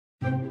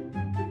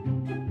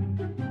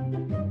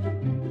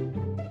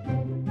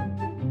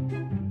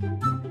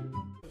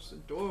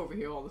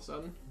of a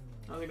sudden.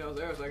 I don't think that was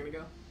there a second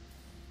ago.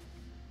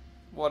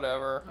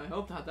 Whatever. I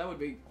hope not. That would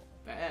be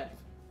bad.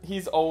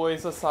 He's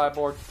always a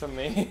cyborg to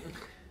me.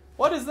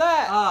 What is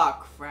that?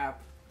 Ah,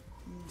 crap.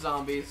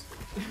 Zombies.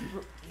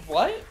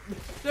 What?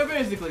 They're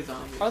basically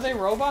zombies. Are they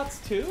robots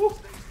too?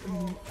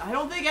 I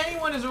don't think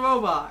anyone is a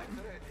robot.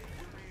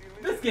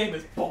 This game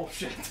is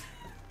bullshit.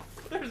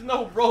 There's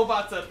no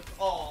robots at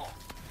all.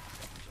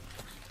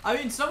 I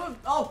mean, some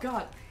of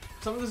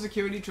the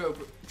security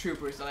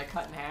troopers that I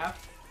cut in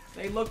half,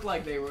 they looked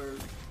like they were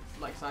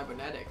like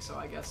cybernetic, so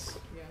I guess,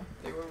 yeah,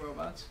 they were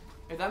robots.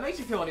 If that makes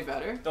you feel any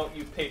better. Don't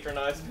you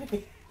patronize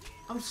me.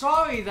 I'm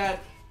sorry that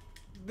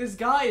this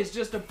guy is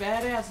just a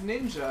badass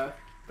ninja,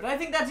 but I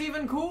think that's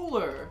even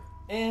cooler.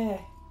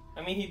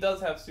 I mean, he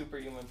does have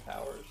superhuman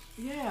powers.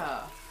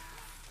 Yeah.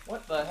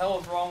 What the hell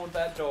is wrong with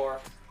that door?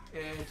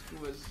 It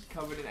was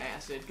covered in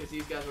acid because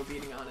these guys were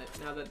beating on it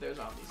now that they're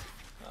zombies.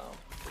 Oh.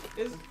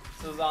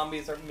 So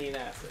zombies mean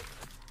acid.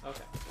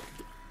 Okay.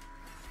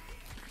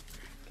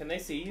 Can they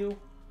see you?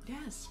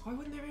 Yes, why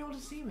wouldn't they be able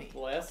to see me? The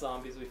last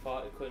zombies we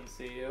fought couldn't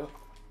see you.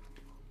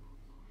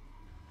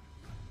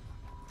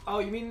 Oh,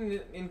 you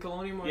mean in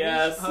Colonial Marines?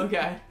 Yes.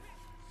 Okay.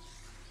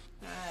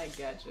 I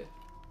gotcha.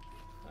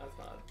 That's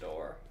not a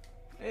door.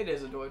 It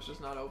is a door, it's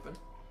just not open.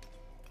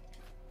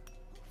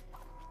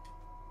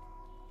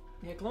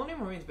 Yeah, Colonial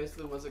Marines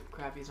basically was a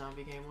crappy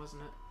zombie game,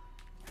 wasn't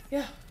it?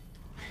 Yeah.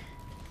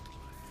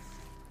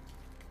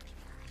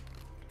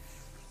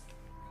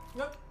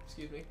 Yep.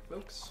 Excuse me,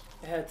 folks.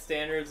 It had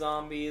standard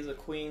zombies, a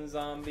queen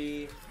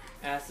zombie,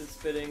 acid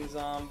spitting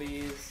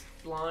zombies,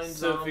 Blind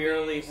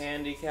severely zombies.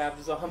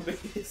 handicapped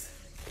zombies.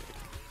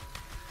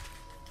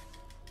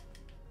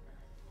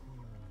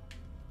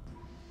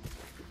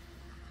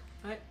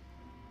 Hey,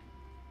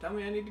 tell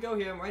me I need to go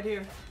here. I'm right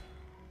here.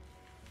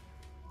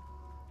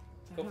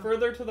 Go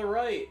further to the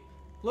right.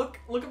 Look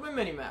at my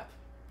mini map.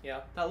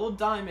 Yeah. That little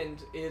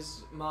diamond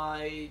is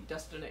my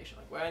destination,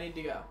 like where I need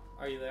to go.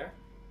 Are you there?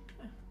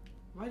 Yeah.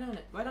 Right on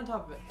it, right on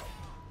top of it.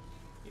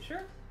 You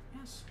sure?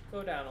 Yes.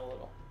 Go down a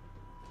little.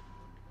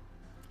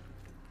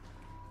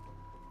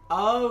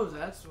 Oh,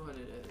 that's what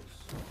it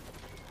is.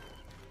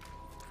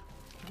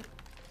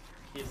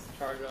 You just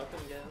charge up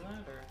and get in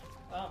that, or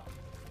oh.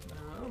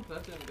 No,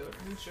 that didn't do it.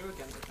 Let me show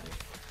again, I think.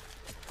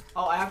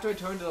 Oh, I have to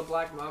return to the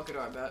black market,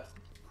 I bet.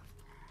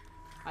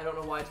 I don't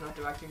know why it's not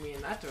directing me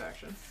in that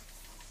direction.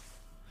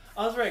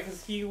 Oh, that's right,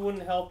 because he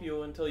wouldn't help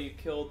you until you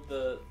killed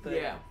the thing.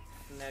 Yeah.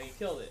 And now you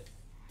killed it.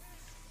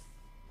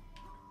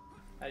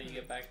 How do you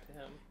get back to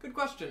him? Good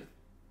question.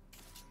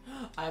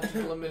 I have to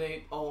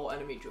eliminate all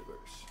enemy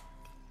troopers.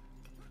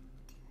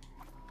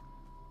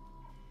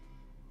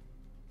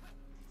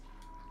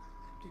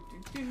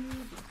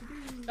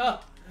 Oh!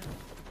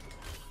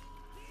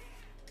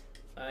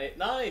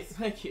 Nice!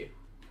 Thank you.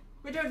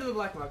 Return to the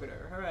black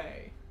marketer.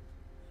 Hooray.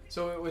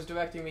 So it was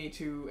directing me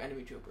to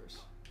enemy troopers.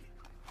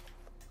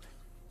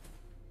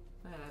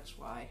 That's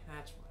why.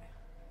 That's why.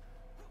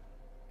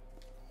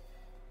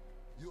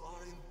 You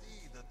are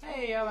indeed a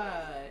Hey,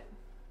 alright.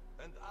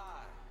 and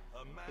I,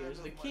 a man Here's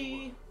of the my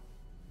key.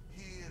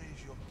 word. Here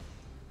is your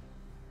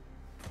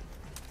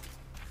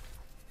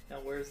Now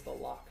where's the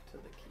lock to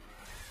the key?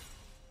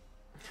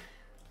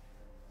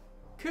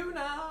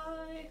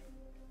 Kunai!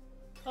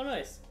 Oh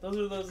nice. Those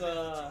are those is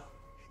the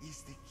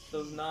key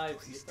those knives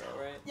to you this throw,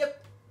 tower. right?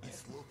 Yep.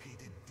 It's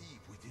located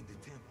deep within the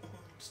temple.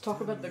 Let's talk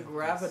about the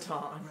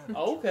graviton.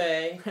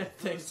 Okay. That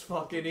thing's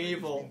fucking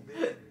evil.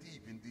 Very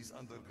deep in these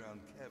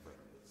underground caverns.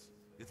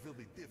 It will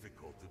be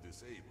difficult to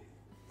disable,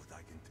 but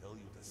I can tell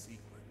you the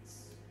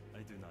sequence. I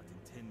do not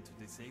intend to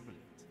disable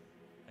it.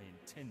 I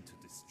intend to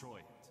destroy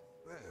it.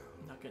 Well,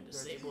 I'm not gonna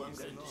disable it, I'm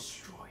gonna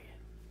destroy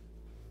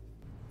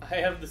it. I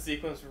have the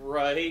sequence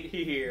right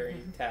here.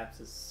 He taps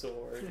his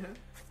sword.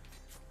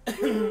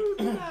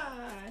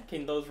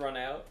 Can those run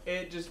out?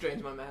 It just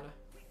drains my mana.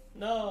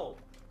 No.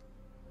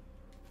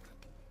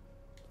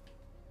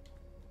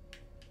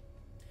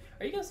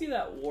 Are you gonna see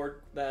that World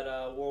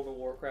of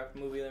Warcraft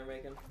movie they're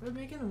making? They're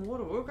making a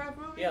World of Warcraft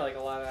movie? Yeah, like a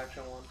live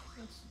action one.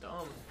 That's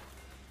dumb.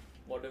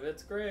 What if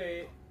it's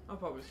great? I'll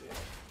probably see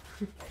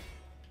it.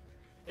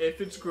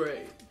 If it's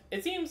great.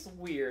 It seems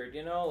weird,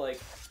 you know,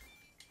 like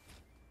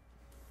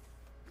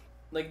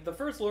the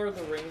first Lord of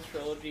the Rings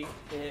trilogy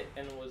hit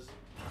and was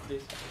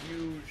this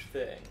huge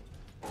thing,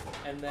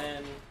 and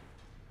then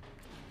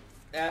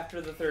after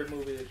the third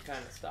movie it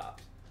kind of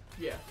stopped.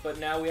 Yeah. But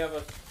now we have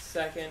a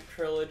second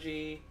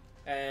trilogy,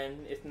 and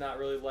it's not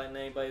really lighting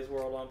anybody's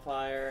world on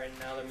fire, and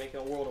now they're making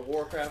a World of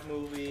Warcraft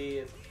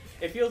movie.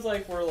 It feels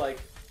like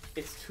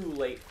it's too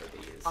late for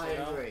these. I you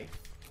know? agree.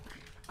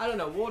 I don't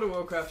know, World of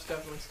Warcraft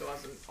definitely still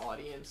has an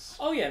audience.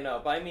 Oh yeah,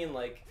 no, but I mean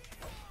like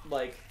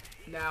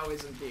Now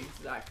isn't the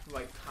exact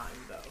right time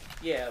though.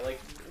 yeah, like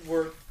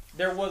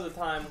there was a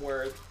time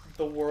where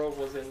the world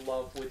was in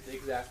love with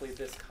exactly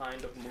this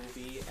kind of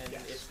movie, and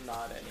Yes. it's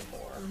not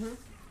anymore. Mm-hmm.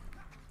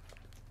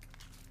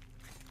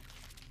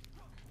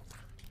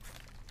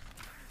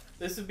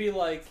 This would be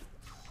like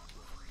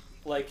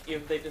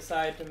if they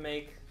decide to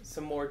make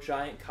some more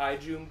giant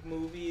kaiju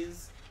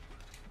movies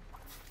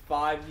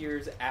 5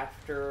 years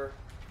after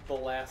the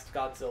last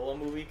Godzilla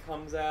movie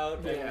comes out,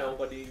 and Yeah.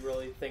 nobody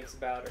really thinks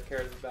about or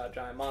cares about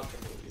giant monster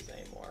movies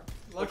anymore.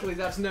 Luckily,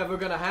 that's never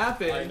gonna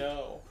happen. I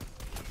know.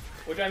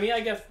 Which, I mean, I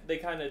guess they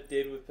kind of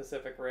did with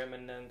Pacific Rim,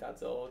 and then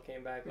Godzilla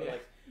came back, but Yeah.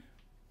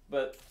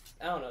 but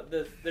I don't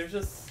know. There's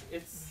just,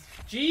 it's,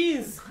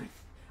 jeez.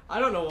 I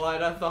don't know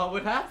what I thought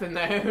would happen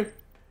there.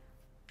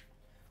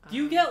 Do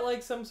you get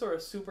like some sort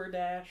of super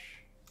dash?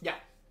 Yeah,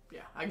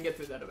 I can get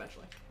through that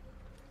eventually.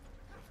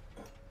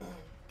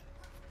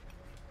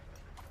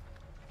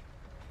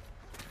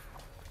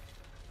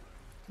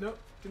 Nope,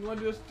 didn't want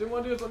to do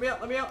this, let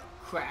me out.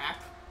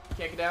 Crap.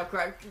 Can't get out,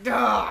 crap.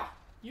 Duh!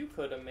 You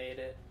could have made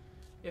it.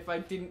 If I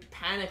didn't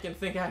panic and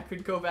think I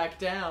could go back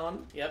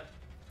down. Yep.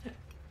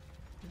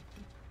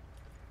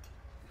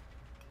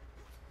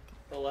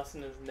 The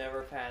lesson is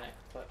never panic,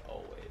 but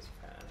always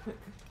panic.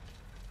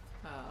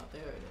 Ah,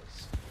 there it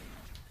is.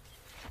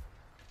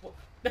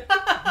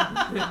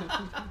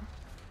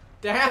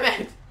 Damn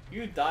it!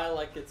 You die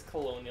like it's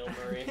Colonial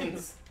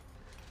Marines.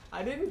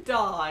 I didn't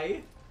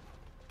die.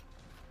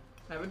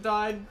 I haven't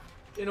died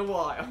in a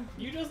while.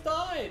 You just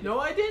died. No,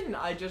 I didn't.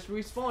 I just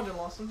respawned and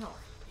lost some health.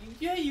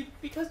 Yeah,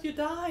 because you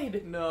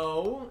died.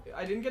 No,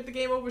 I didn't get the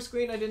game over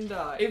screen. I didn't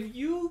die. If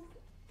you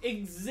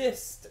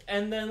exist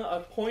and then a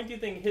pointy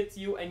thing hits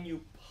you and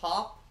you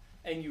pop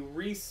and you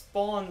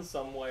respawn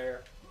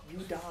somewhere, you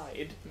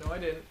died. No, I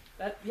didn't.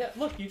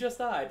 Look, you just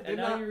died and Did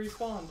now not. you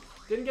respawned.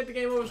 Didn't get the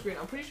game over screen.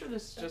 I'm pretty sure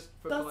this is just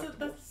for collectibles.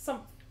 That's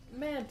some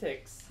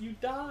mantics. You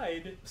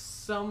died.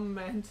 Some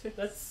mantic.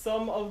 That's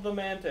some of the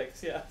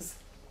mantics, yes.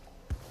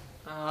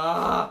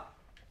 Ah.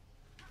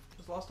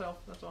 Just lost health.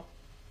 That's all.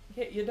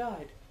 Yeah, you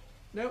died.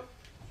 Nope.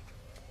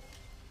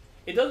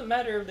 It doesn't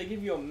matter if they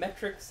give you a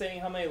metric saying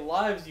how many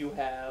lives you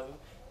have.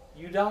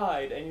 You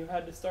died and you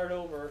had to start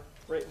over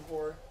right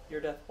before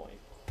your death point.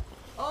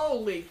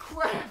 Holy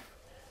crap!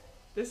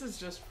 This is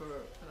just for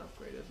an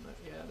upgrade, isn't it?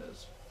 Yeah, it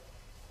is.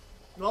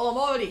 Well, I'm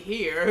already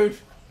here.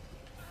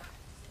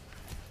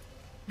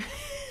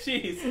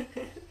 Jeez.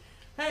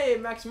 Hey,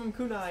 maximum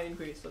kunai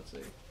increase. Let's see.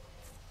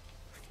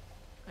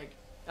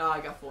 I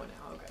got 4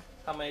 now. Okay.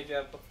 How many did you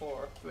have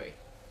before? 3.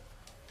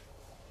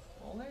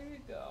 Well, there you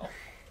go.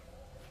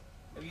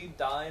 If you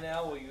die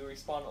now, will you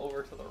respawn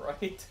over to the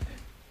right?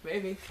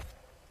 Maybe.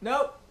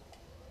 Nope.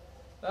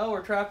 Well,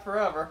 we're trapped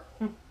forever.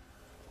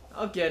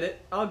 I'll get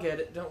it.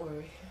 Don't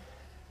worry.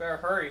 Better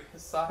hurry,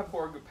 his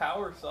cyborg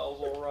power cells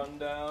will run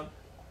down.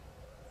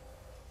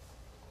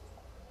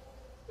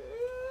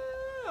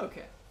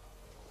 Okay.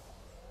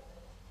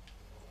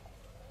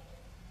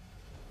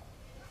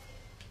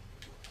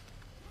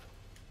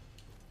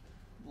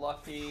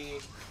 Lucky.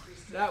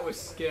 That was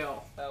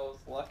skill. That was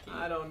lucky.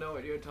 I don't know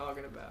what you're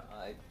talking about.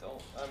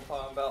 I'm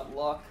talking about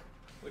luck,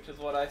 which is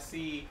what I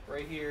see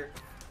right here.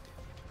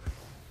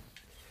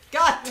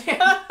 God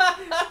damn!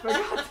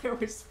 Forgot there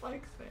were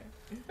spikes there.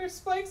 There's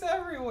spikes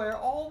everywhere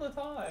all the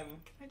time.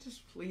 Can I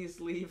just please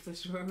leave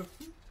this room?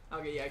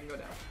 Okay, yeah, I can go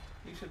down.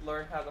 You should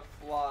learn how to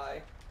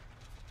fly.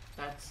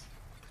 That's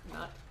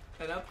not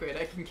an upgrade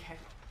I can get.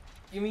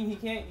 You mean he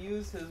can't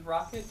use his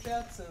rocket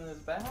jets in his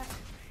back?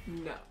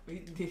 No,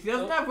 he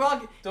doesn't have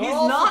rocket. He's don't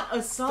all- not a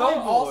cyborg. Don't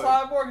all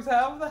cyborgs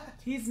have that?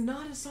 He's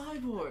not a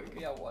cyborg.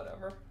 Yeah,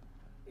 whatever.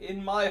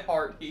 In my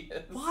heart, he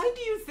is. Why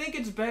do you think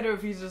it's better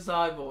if he's a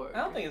cyborg? I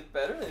don't think it's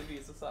better if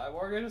he's a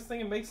cyborg. I just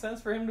think it makes sense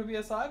for him to be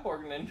a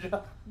cyborg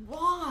ninja.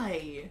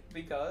 Why?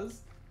 Because,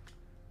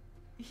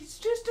 He's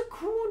just a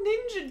cool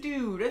ninja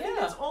dude. I think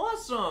Yeah. that's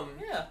awesome.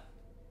 yeah.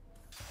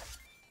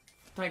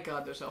 Thank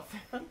God there's health.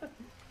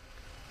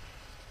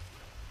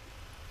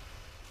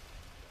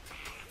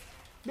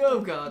 Oh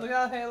God. Look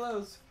at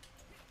Halos.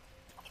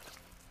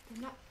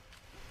 I'm not-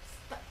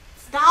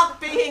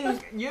 Stop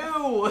being you.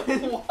 What?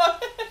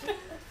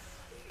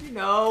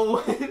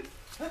 No.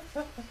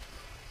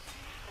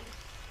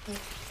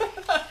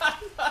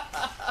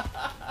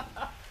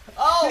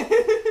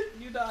 Oh!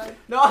 You died.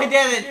 No, I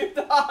didn't. You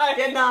died.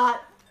 Did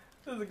not.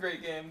 This is a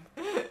great game.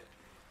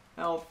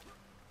 Help.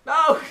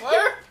 No.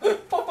 Where?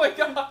 Oh my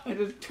god. I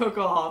just took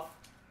off.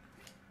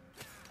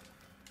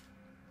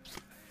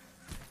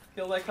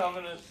 Kill that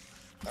Covenant.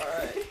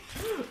 Alright.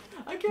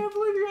 I can't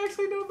believe you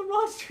actually know the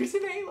monsters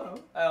in Halo.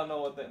 I don't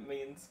know what that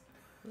means.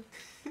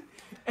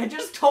 I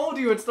just told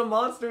you it's the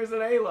monsters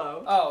in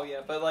Halo. Oh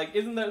yeah, but like,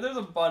 isn't there's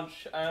a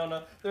bunch, I don't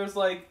know. There's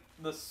like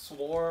the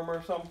Swarm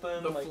or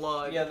something. The like,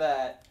 Flood. Yeah,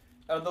 that.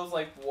 Are those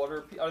like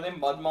are they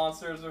mud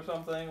monsters or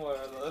something? What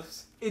are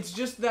those? It's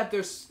just that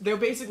they're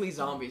basically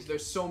zombies.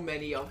 There's so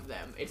many of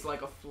them. It's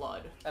like a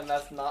flood. And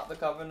that's not the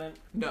Covenant?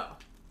 No.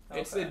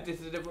 It's a Okay.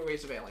 different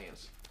race of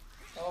aliens.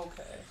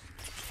 Okay.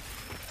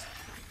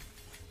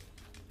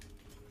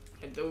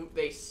 And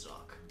they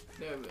suck.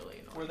 They're really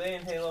annoying. Were they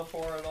in Halo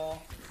 4 at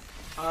all?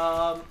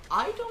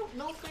 I don't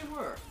know if they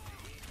were.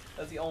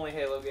 That's the only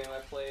Halo game I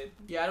played.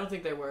 Yeah, I don't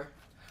think they were.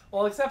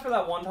 Well, except for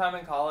that one time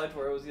in college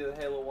where it was either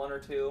Halo 1 or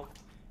 2,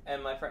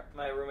 and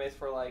my roommates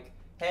were like,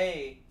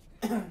 hey,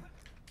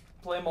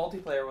 play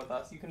multiplayer with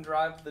us. You can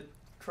drive the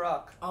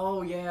truck.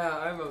 Oh yeah,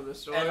 I remember the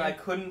story. And I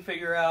couldn't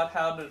figure out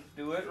how to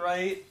do it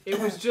right. It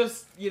was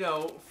just,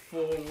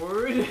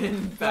 forward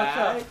and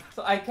back.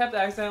 So I kept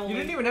accidentally... You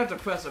didn't even have to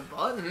press a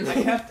button.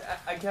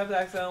 I kept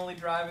accidentally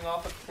driving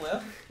off a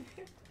cliff.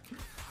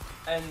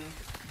 And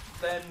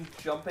then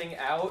jumping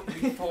out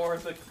before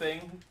the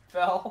thing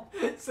fell.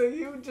 So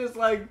you just,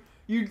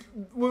 you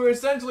were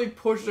essentially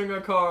pushing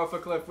a car off a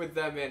cliff with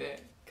them in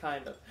it.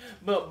 Kind of.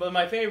 But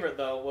my favorite,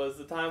 though, was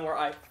the time where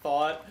I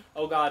thought,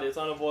 oh god, it's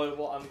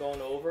unavoidable, I'm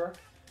going over.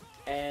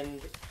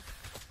 And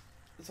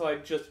so I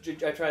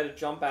tried to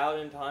jump out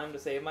in time to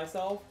save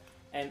myself,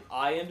 and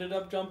I ended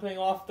up jumping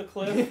off the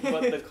cliff,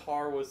 but the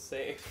car was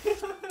safe.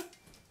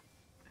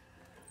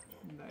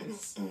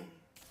 Nice.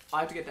 I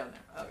have to get down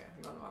there. Okay,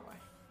 I'm going the wrong way.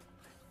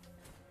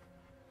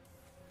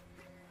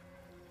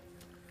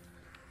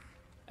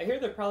 I hear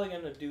they're probably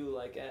going to do,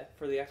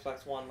 for the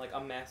Xbox One,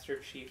 a Master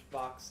Chief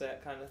box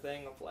set kind of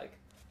thing of,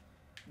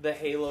 the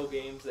Halo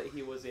games that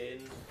he was in,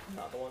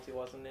 not the ones he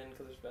wasn't in,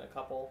 because there's been a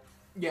couple.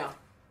 Yeah.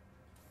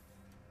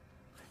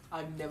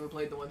 I've never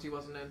played the ones he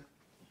wasn't in.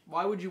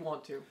 Why would you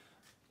want to?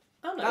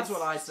 I don't know. That's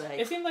what I say.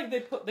 It seemed like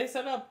they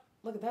set up,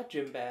 look at that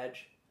gym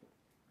badge.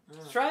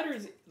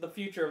 Strider's the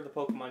future of the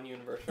Pokemon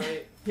universe,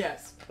 right?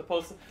 Yes.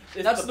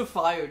 That's the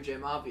fire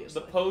gym,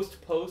 obviously. The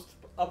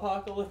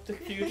post-apocalyptic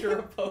future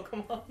of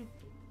Pokemon.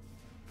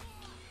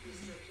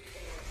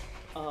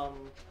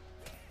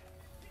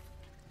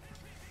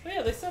 But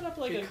yeah, they set up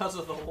because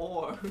of the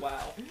war.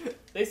 Wow.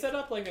 They set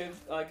up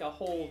a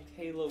whole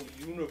Halo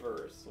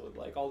universe with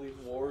all these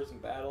wars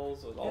and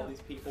battles with all these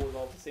people with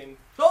all the same.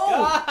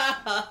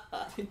 Oh!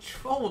 They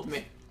trolled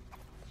me.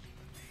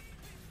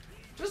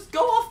 Just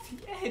go off the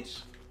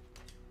edge.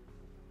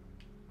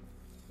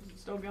 Is it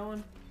still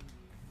going?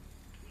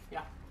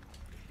 Yeah.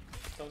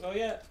 Don't go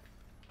yet.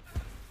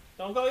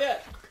 Don't go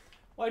yet.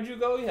 Why'd you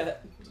go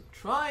yet?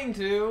 Trying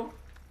to.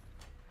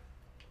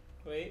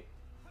 Wait.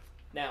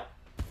 Now.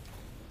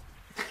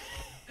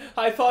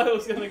 I thought it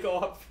was gonna go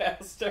up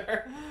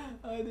faster.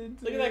 I did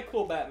too. Look at that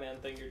cool Batman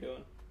thing you're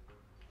doing.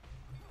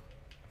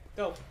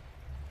 Go.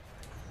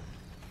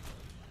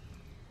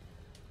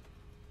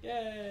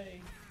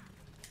 Yay.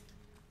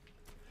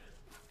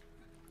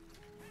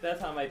 That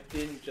time I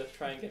didn't just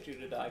try and get you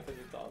to die because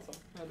it's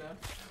awesome. I know.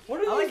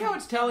 What are I like how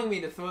it's telling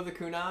me to throw the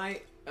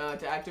kunai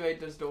to activate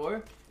this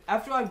door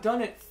after I've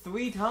done it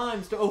 3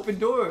 times to open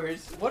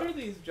doors. What are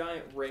these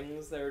giant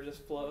rings that are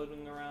just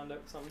floating around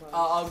it sometimes?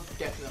 I'll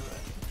get to them.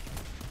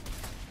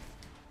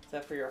 Is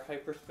that for your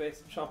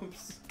hyperspace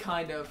jumps?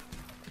 Kind of.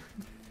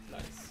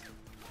 Nice.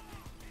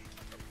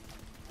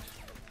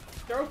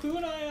 Throw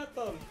kunai at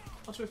them!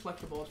 Let's reflect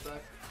the balls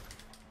back.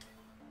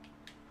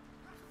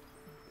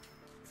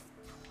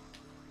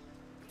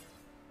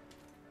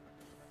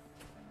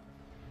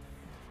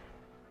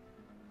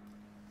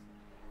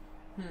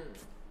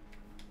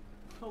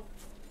 Oh.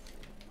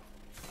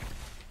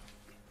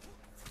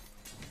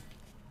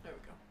 There we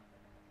go.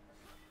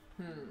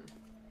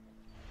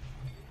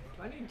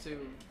 Do I need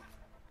to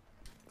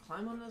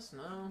climb on this?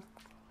 No.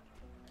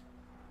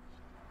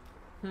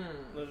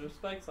 There's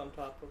spikes on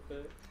top of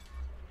it.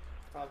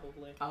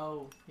 Probably.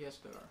 Oh, yes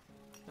there are.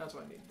 That's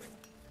what I need to do.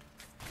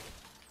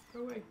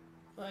 Go away.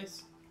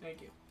 Nice.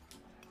 Thank you.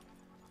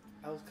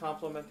 I was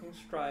complimenting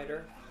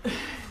Strider.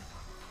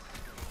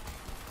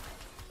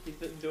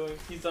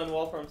 He's done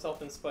well for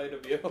himself in spite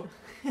of you.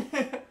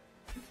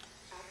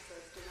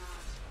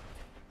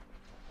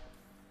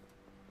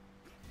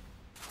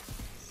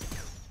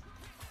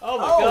 Oh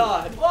my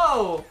god!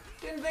 Whoa!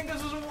 Didn't think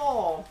this was a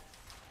wall.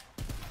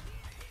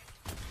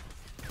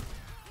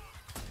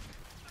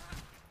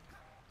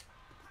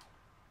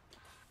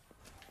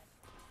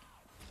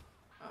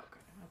 Okay.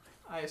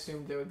 I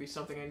assumed there would be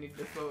something I needed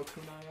to throw a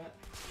kunai at.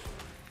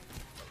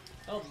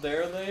 Oh,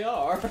 there they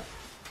are.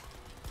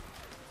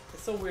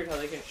 It's so weird how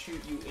they can shoot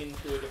you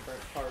into a different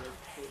part of the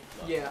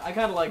level. Yeah, I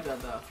kind of like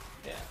that though.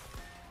 Yeah.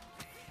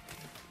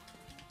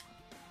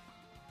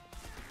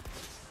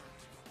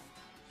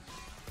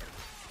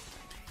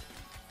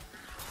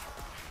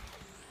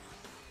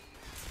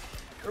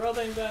 Throw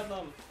things at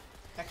them.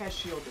 That guy's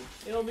shielded.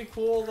 It'll be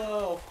cool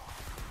though.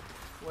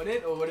 Would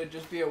it, or would it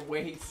just be a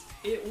waste?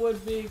 It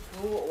would be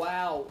cool.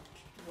 Wow.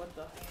 What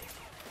the heck?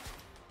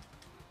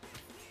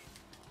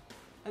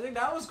 I think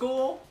that was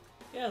cool.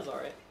 Yeah, it's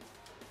alright.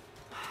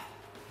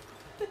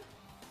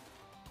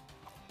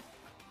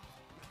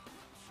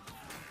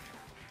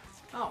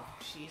 Oh,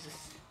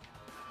 Jesus.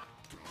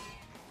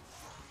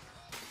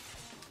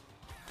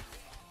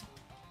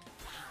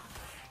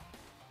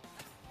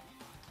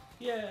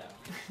 Yeah.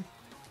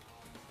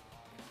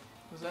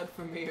 Was that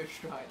for me or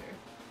Strider?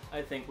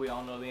 I think we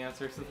all know the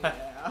answers to that.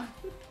 Yeah.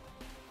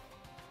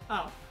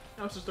 Oh,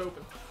 now it's just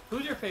open.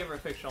 Who's your favorite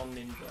fictional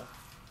ninja?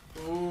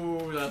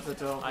 Ooh, that's a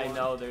tough one. I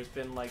know, there's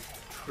been like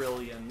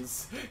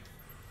trillions.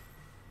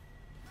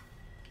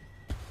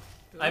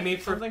 I mean,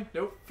 for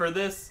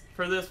this,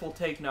 we'll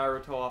take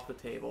Naruto off the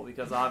table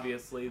because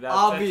obviously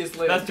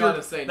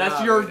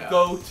that's your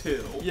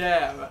go-to.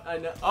 Yeah, I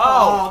know.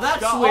 Oh, that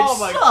God, switch oh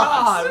my sucks.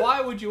 God!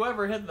 Why would you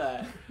ever hit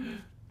that?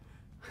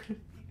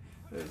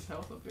 There's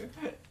health up here.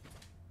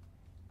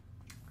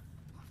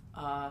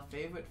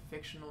 Favorite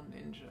fictional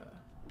ninja.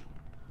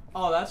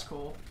 Oh, that's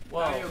cool.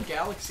 Whoa. Mario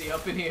Galaxy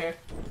up in here.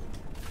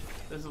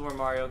 This is where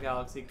Mario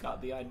Galaxy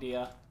got the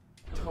idea.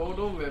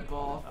 Total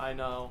ripoff. I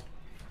know.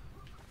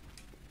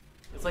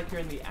 It's like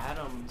you're in the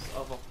atoms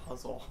of a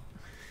puzzle.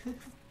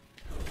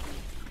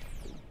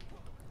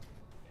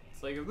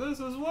 It's like, this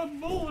is what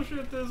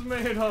bullshit is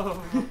made of.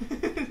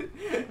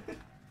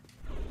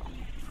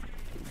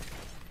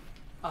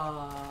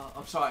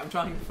 I'm sorry, I'm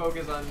trying to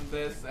focus on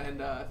this and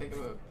think of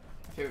a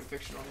favorite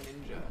fictional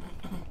ninja.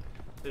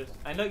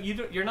 I know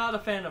you're not a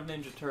fan of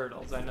Ninja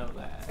Turtles. I know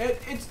that.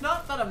 It's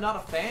not that I'm not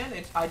a fan.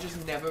 I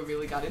just never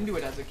really got into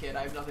it as a kid.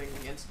 I have nothing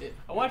against it.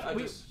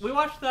 We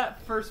watched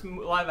that first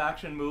live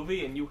action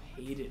movie and you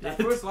hated it. That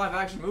first live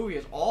action movie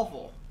is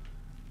awful.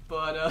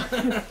 But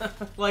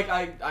like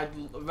I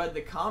read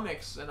the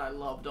comics and I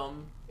loved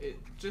them.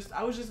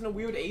 I was just in a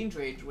weird age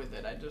range with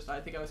it. I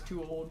think I was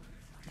too old,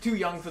 too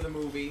young for the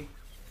movie.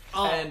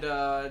 Oh. And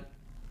I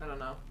don't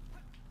know.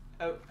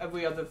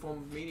 Every other form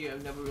of media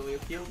never really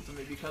appealed to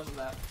me because of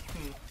that.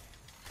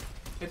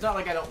 It's not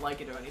like I don't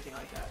like it or anything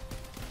like that.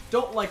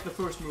 Don't like the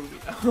first movie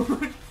though.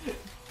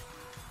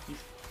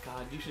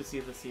 God, you should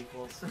see the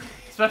sequels.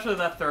 Especially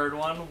that third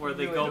one where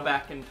they really go don't.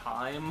 back in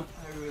time.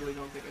 I really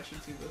don't think I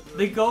should see this.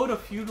 They go to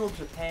feudal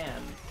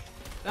Japan.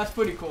 That's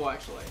pretty cool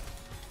actually.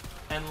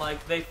 And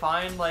like they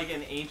find like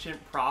an ancient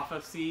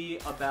prophecy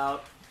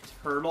about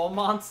turtle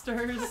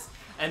monsters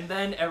and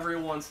then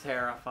everyone's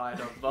terrified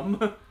of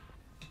them.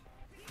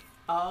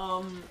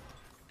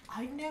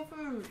 I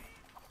never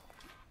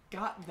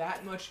got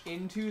that much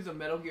into the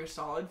Metal Gear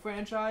Solid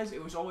franchise.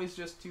 It was always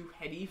just too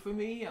heady for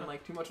me and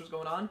like too much was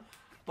going on.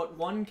 But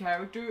one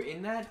character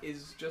in that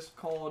is just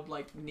called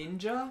like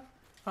Ninja.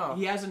 Huh.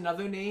 He has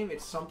another name.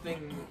 It's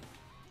something.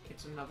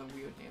 It's another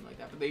weird name like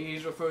that. But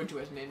he's referred to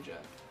as Ninja,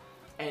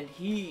 and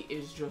he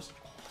is just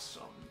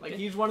awesome. Like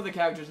he's one of the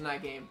characters in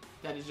that game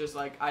that is just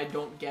like I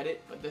don't get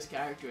it, but this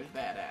character is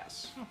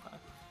badass. Okay.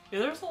 Yeah,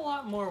 there's a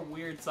lot more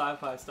weird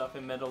sci-fi stuff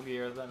in Metal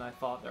Gear than I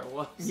thought there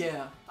was.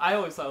 Yeah. I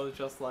always thought it was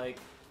just like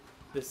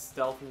this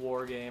stealth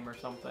war game or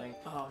something.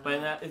 Oh, no. But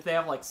in that, if they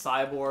have like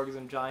cyborgs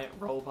and giant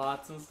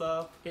robots and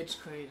stuff. It's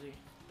crazy.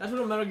 That's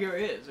what a Metal Gear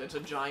is. It's a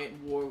giant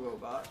war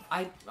robot.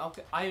 I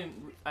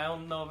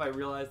don't know if I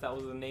realized that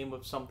was the name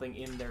of something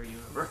in their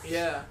universe.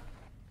 Yeah.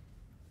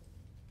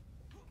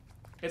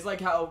 It's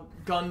like how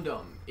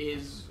Gundam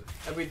is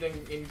everything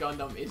in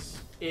Gundam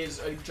is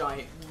a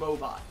giant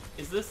robot.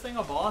 Is this thing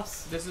a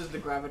boss? This is the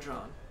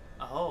Gravitron.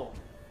 Oh.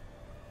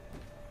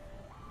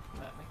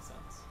 That makes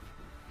sense.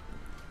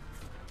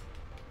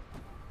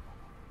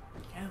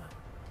 Yeah.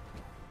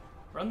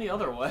 Run the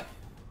other way.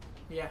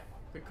 Yeah.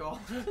 Good call.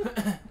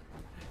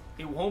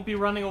 It won't be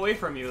running away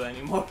from you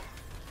anymore.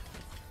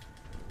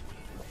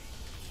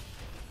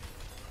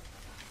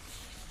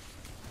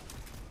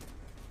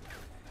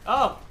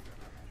 Oh!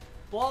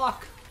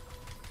 Block!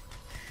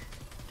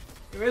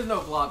 There is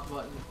no block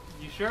button.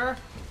 You sure?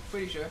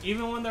 Pretty sure.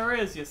 Even when there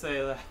is, you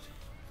say that.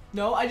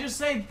 No, I just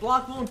say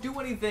block won't do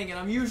anything, and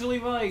I'm usually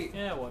right.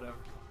 Yeah, whatever.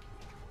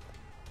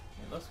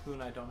 Yeah, those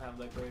kunai don't have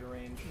that great a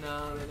range.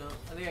 No, they don't.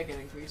 I think I can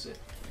increase it.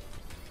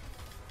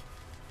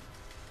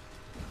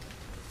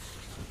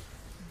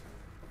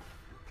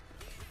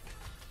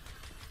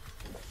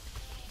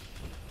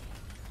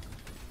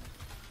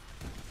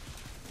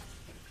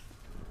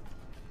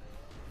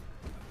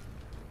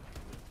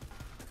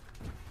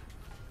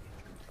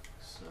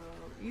 So,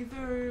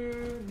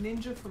 either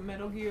Ninja from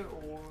Metal Gear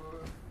or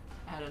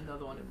add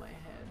another one in my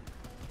head.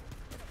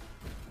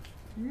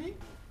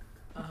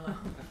 What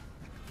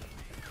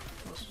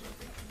else was I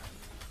thinking?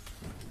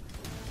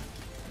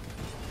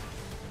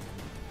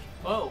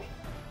 Whoa!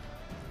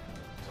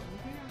 Someone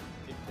here?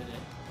 It did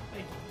it.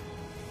 Thank you.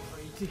 Oh,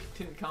 you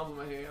didn't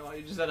compliment me. Oh,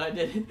 you just said I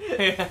did.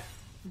 Yeah.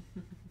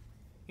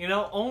 You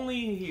know,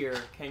 only here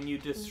can you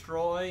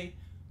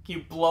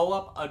blow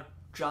up a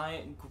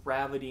giant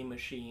gravity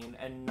machine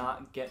and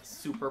not get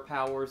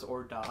superpowers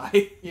or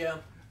die. Yeah.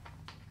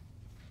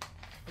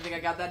 I think I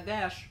got that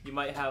dash. You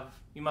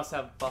must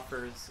have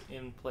buffers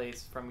in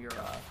place from your,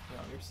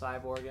 your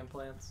cyborg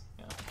implants.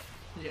 Yeah.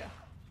 Yeah.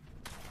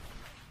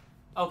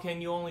 Oh,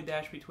 can you only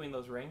dash between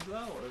those rings though?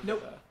 Or is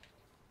Nope. It,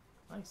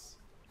 nice.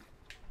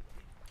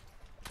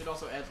 It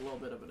also adds a little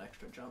bit of an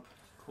extra jump.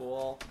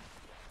 Cool.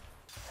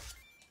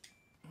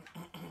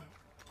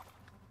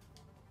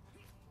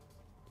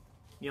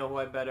 You know who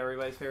I bet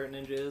everybody's favorite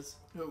ninja is?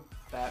 Who?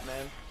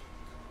 Batman.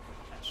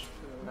 That's true.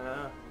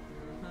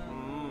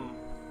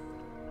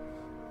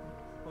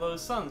 Although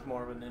his son's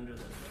more of a ninja than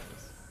he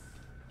is.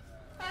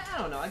 I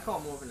don't know. I call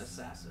him more of an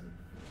assassin.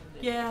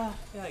 Yeah,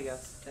 I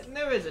guess.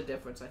 There is a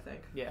difference, I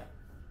think. Yeah.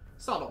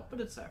 Subtle, but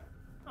it's there.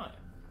 Oh, yeah.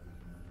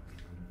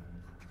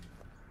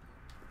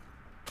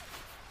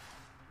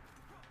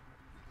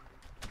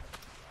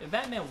 If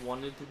Batman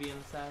wanted to be an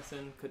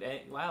assassin,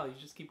 wow, you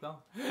just keep going.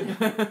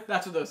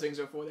 That's what those things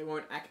are for. They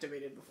weren't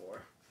activated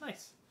before.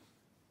 Nice.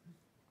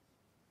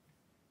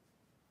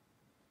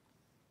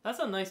 That's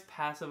a nice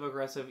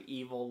passive-aggressive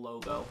evil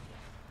logo.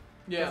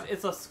 Yeah.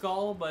 It's a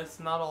skull, but it's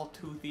not all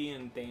toothy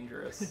and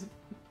dangerous.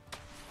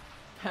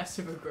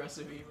 Passive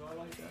aggressive evil. I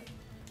like that.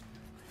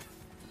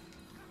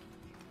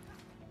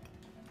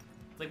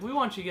 Like, we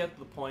want you to get to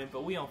the point,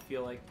 but we don't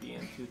feel like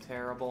being too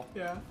terrible.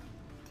 Yeah.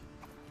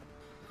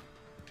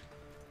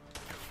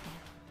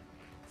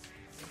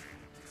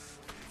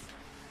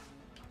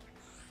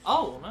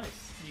 Oh,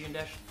 nice. You can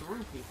dash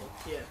through people.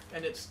 Yeah,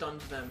 and it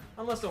stuns them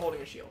unless they're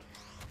holding a shield.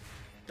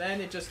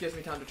 Then it just gives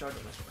me time to charge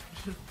up my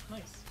sword.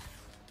 Nice.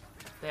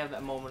 They have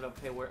that moment of,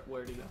 hey, where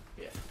do you go?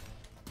 Yeah.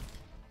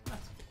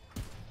 That's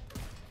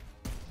cool.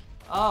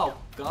 Oh,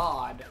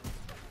 God.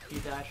 You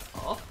dash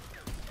up?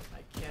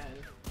 I can.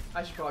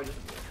 I should probably just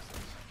avoid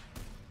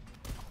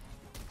this.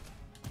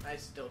 I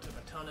still took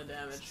a ton of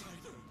damage.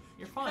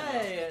 You're fine.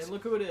 Hey, and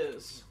look who it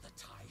is.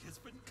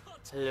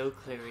 Hello,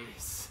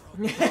 Clarice.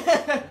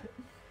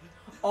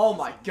 Oh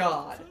my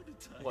god.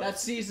 What?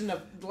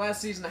 The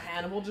last season of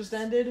Hannibal just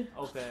ended.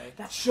 Okay.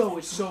 That show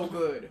is so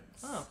good.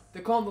 Oh. They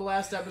call the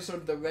last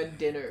episode the Red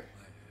Dinner.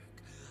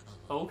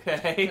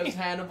 Okay. Because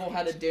Hannibal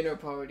had a dinner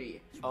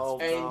party. Oh,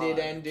 and God. it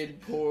ended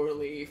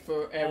poorly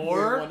for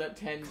everyone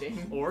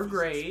attending. Or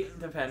great,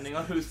 depending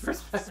on whose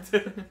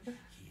perspective.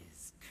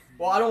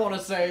 Well, I don't want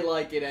to say,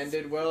 like, it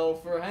ended well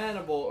for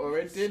Hannibal, or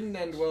it didn't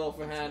end well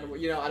for Hannibal.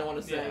 You know, I don't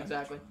want to say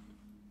exactly.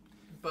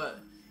 But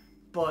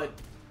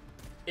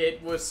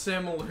it was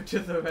similar to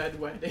the Red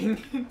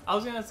Wedding. I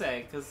was gonna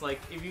say, because, like,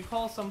 if you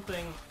call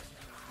something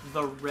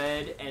the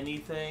Red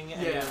anything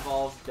and it Yeah.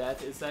 involves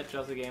death, is that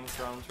just a Game of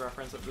Thrones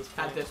reference at this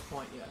point? At this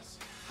point, yes.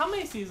 How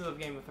many seasons of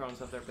Game of Thrones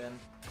have there been?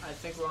 I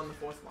think we're on the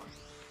 4th one.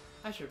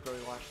 I should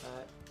really watch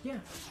that. Yeah.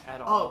 At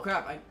all. Oh,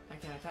 crap. I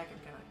can't attack him,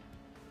 can I?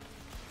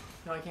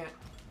 No, I can't.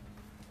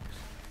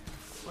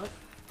 What?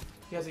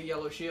 He has a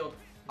yellow shield.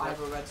 I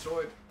have a red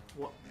sword.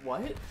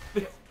 What?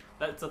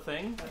 That's a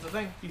thing? That's the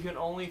thing. You can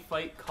only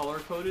fight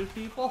color-coded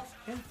people?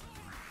 Yeah.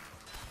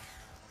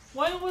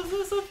 When was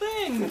this a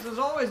thing? This has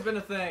always been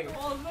a thing.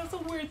 Well, that's a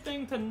weird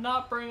thing to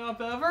not bring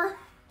up ever.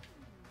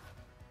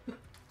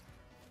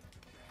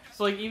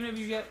 So, like, even if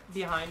you get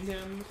behind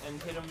him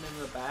and hit him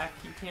in the back,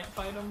 you can't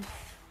fight him?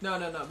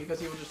 No, because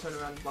he will just turn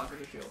around and block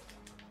with a shield.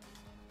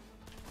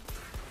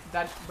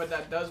 But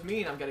that does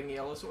mean I'm getting a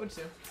yellow sword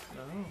soon.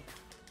 Oh.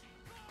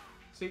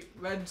 See,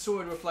 red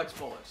sword reflects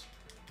bullets.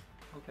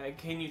 Okay,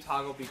 can you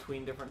toggle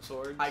between different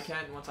swords? I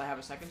can once I have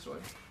a second sword.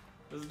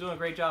 This is doing a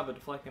great job of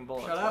deflecting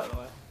bullets, Shut by up. the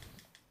way.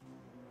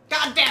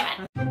 God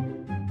damn it!